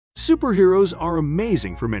Superheroes are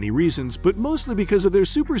amazing for many reasons, but mostly because of their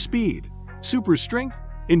super speed, super strength,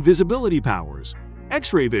 invisibility powers,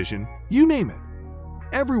 X-ray vision, you name it.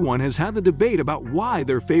 Everyone has had the debate about why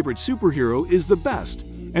their favorite superhero is the best,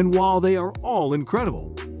 and while they are all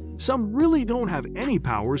incredible, some really don't have any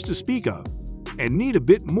powers to speak of, and need a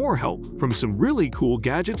bit more help from some really cool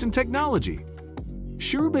gadgets and technology.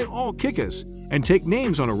 Sure, they all kick us and take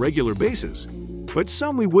names on a regular basis, but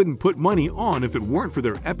some we wouldn't put money on if it weren't for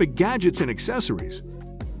their epic gadgets and accessories.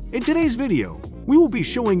 In today's video, we will be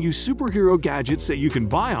showing you superhero gadgets that you can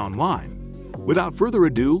buy online. Without further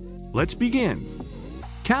ado, let's begin.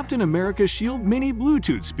 Captain America Shield Mini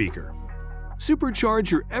Bluetooth Speaker.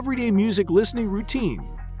 Supercharge your everyday music listening routine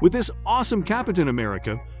with this awesome Captain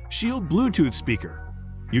America Shield Bluetooth speaker.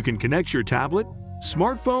 You can connect your tablet,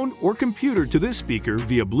 smartphone, or computer to this speaker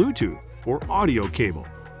via Bluetooth or audio cable.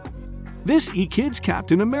 This eKids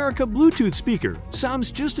Captain America Bluetooth speaker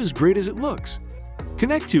sounds just as great as it looks.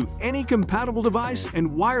 Connect to any compatible device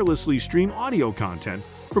and wirelessly stream audio content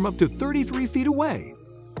from up to 33 feet away.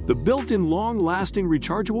 The built-in long-lasting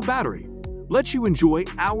rechargeable battery lets you enjoy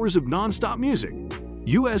hours of non-stop music,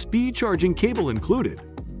 USB charging cable included.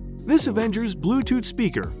 This Avengers Bluetooth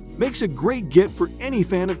speaker makes a great get for any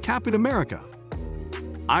fan of Captain America.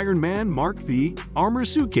 Iron Man Mark V Armor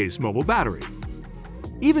Suitcase Mobile Battery.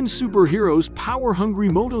 Even superheroes' power-hungry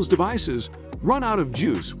mobile devices run out of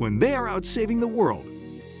juice when they are out saving the world,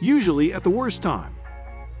 usually at the worst time.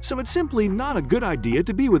 So it's simply not a good idea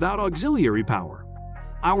to be without auxiliary power.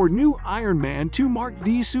 Our new Iron Man 2 Mark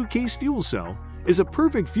V suitcase fuel cell is a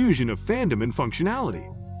perfect fusion of fandom and functionality.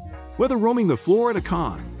 Whether roaming the floor at a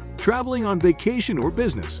con, traveling on vacation or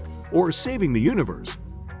business, or saving the universe,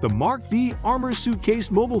 the Mark V Armor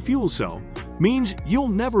Suitcase Mobile Fuel Cell means you'll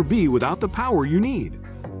never be without the power you need.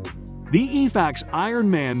 The EFAX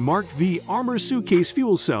Iron Man Mark V Armor Suitcase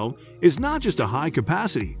Fuel Cell is not just a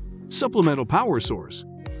high-capacity, supplemental power source.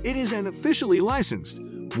 It is an officially licensed,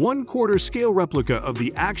 1/4 scale replica of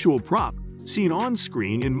the actual prop seen on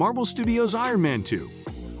screen in Marvel Studios' Iron Man 2,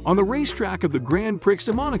 on the racetrack of the Grand Prix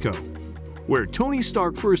de Monaco, where Tony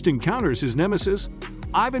Stark first encounters his nemesis,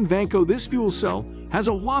 Ivan Vanko. This fuel cell has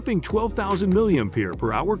a whopping 12,000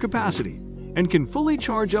 mAh capacity and can fully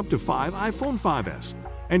charge up to 5 iPhone 5s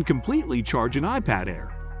and completely charge an iPad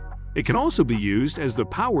Air. It can also be used as the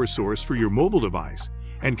power source for your mobile device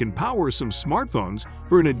and can power some smartphones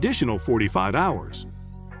for an additional 45 hours.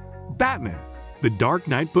 Batman, the Dark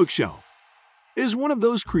Knight Bookshelf, is one of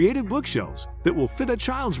those creative bookshelves that will fit a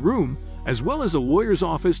child's room as well as a lawyer's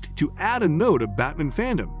office to add a note of Batman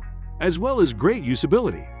fandom, as well as great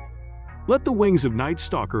usability. Let the wings of Night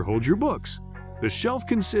Stalker hold your books. The shelf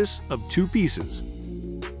consists of 2 pieces.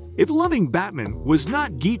 If loving Batman was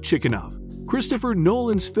not geek-chick enough, Christopher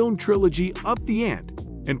Nolan's film trilogy upped the ante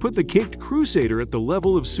and put the Caped Crusader at the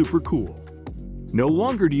level of super cool. No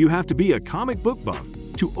longer do you have to be a comic book buff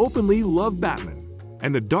to openly love Batman,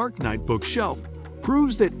 and the Dark Knight Bookshelf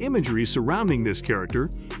proves that imagery surrounding this character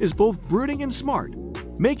is both brooding and smart,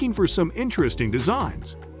 making for some interesting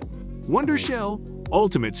designs. Wondershell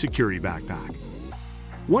Ultimate Security Backpack.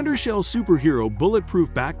 Wondershell Superhero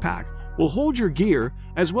Bulletproof Backpack will hold your gear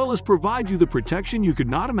as well as provide you the protection you could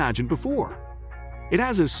not imagine before. It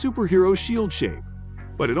has a superhero shield shape,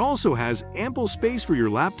 but it also has ample space for your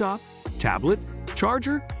laptop, tablet,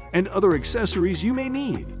 charger, and other accessories you may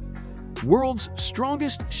need. World's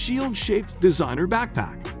strongest shield-shaped designer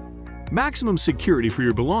backpack. Maximum security for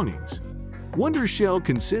your belongings. Wondershell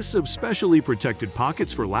consists of specially protected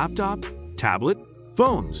pockets for laptop, tablet,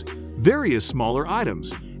 phones, various smaller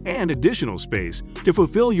items, and additional space to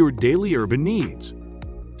fulfill your daily urban needs.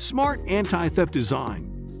 Smart anti-theft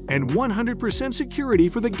design and 100% security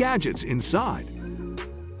for the gadgets inside.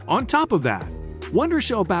 On top of that,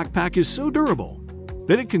 Wondershell Backpack is so durable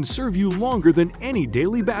that it can serve you longer than any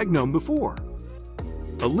daily bag known before.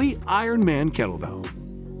 Elite Iron Man Kettlebell.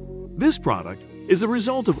 This product is the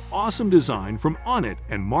result of awesome design from Onnit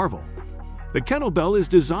and Marvel. The kettlebell is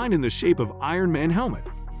designed in the shape of Iron Man helmet,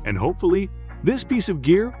 and hopefully, this piece of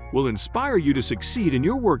gear will inspire you to succeed in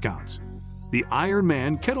your workouts. The Iron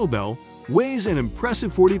Man Kettlebell weighs an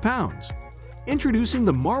impressive 40 pounds. Introducing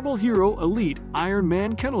the Marvel Hero Elite Iron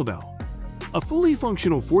Man Kettlebell. A fully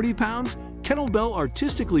functional 40 pounds kettlebell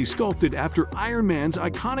artistically sculpted after Iron Man's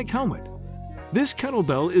iconic helmet. This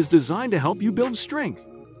kettlebell is designed to help you build strength,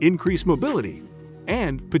 increase mobility,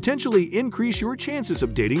 and potentially increase your chances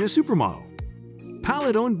of dating a supermodel.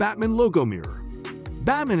 Palette-owned Batman Logo Mirror.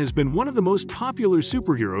 Batman has been one of the most popular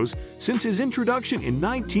superheroes since his introduction in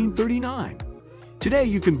 1939. Today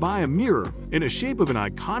you can buy a mirror in the shape of an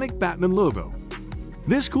iconic Batman logo.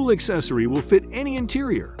 This cool accessory will fit any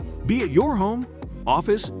interior, be it your home,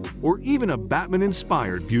 office, or even a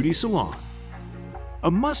Batman-inspired beauty salon. A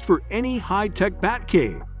must for any high-tech bat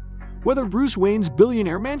cave. Whether Bruce Wayne's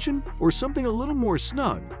billionaire mansion or something a little more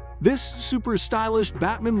snug, this super stylish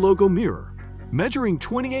Batman logo mirror, measuring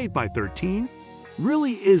 28 by 13,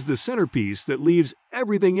 really is the centerpiece that leaves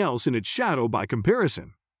everything else in its shadow by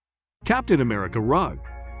comparison. Captain America Rug.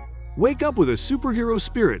 Wake up with a superhero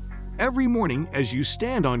spirit every morning as you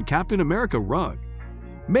stand on Captain America Rug.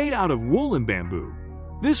 Made out of wool and bamboo,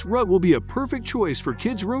 this rug will be a perfect choice for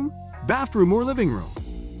kids' room, bathroom, or living room.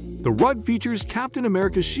 The rug features Captain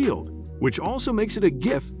America's shield, which also makes it a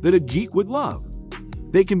gift that a geek would love.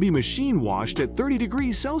 They can be machine washed at 30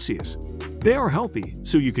 degrees Celsius. They are healthy,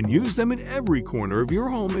 so you can use them in every corner of your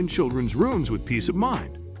home and children's rooms with peace of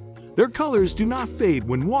mind. Their colors do not fade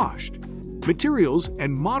when washed. Materials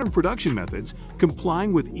and modern production methods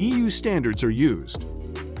complying with EU standards are used.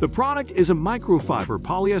 The product is a microfiber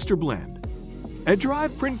polyester blend. A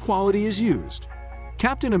drive print quality is used.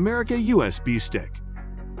 Captain America USB stick.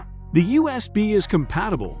 The USB is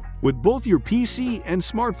compatible with both your PC and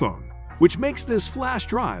smartphone, which makes this flash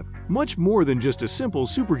drive much more than just a simple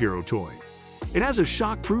superhero toy. It has a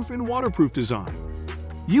shockproof and waterproof design.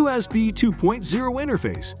 USB 2.0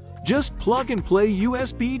 interface. Just plug and play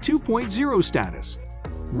USB 2.0 status.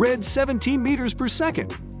 Read 17 meters per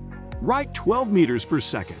second. Write 12 meters per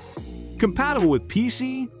second. Compatible with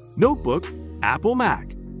PC, notebook, Apple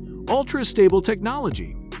Mac. Ultra-stable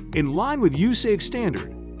technology, in line with USAFE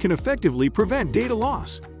standard, can effectively prevent data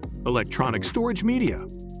loss. Electronic storage media.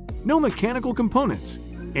 No mechanical components.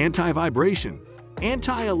 Anti-vibration.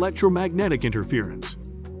 Anti-electromagnetic interference.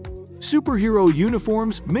 Superhero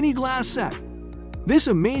Uniforms Mini Glass Set. This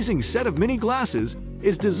amazing set of mini glasses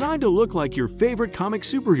is designed to look like your favorite comic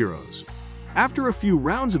superheroes. After a few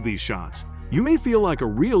rounds of these shots, you may feel like a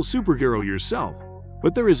real superhero yourself,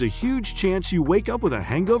 but there is a huge chance you wake up with a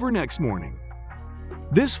hangover next morning.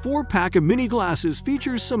 This 4-pack of mini glasses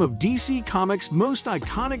features some of DC Comics' most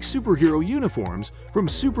iconic superhero uniforms from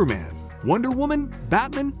Superman, Wonder Woman,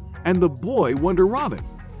 Batman, and the boy Wonder Robin.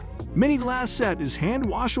 Mini glass set is hand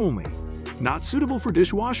wash only, not suitable for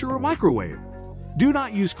dishwasher or microwave. Do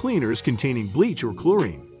not use cleaners containing bleach or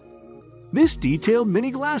chlorine. This detailed mini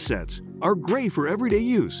glass sets are great for everyday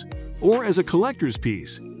use or as a collector's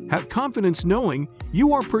piece. Have confidence knowing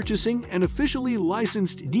you are purchasing an officially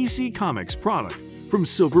licensed DC Comics product from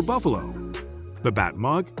Silver Buffalo. The Bat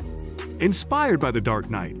Mug. Inspired by the Dark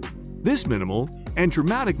Knight, this minimal and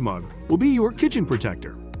dramatic mug will be your kitchen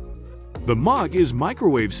protector. The mug is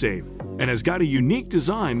microwave safe and has got a unique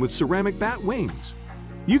design with ceramic bat wings.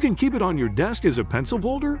 You can keep it on your desk as a pencil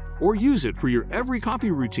holder or use it for your every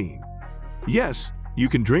coffee routine. Yes, you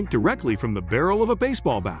can drink directly from the barrel of a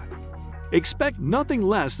baseball bat. Expect nothing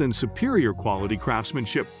less than superior quality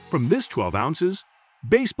craftsmanship from this 12 ounces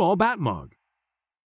baseball bat mug.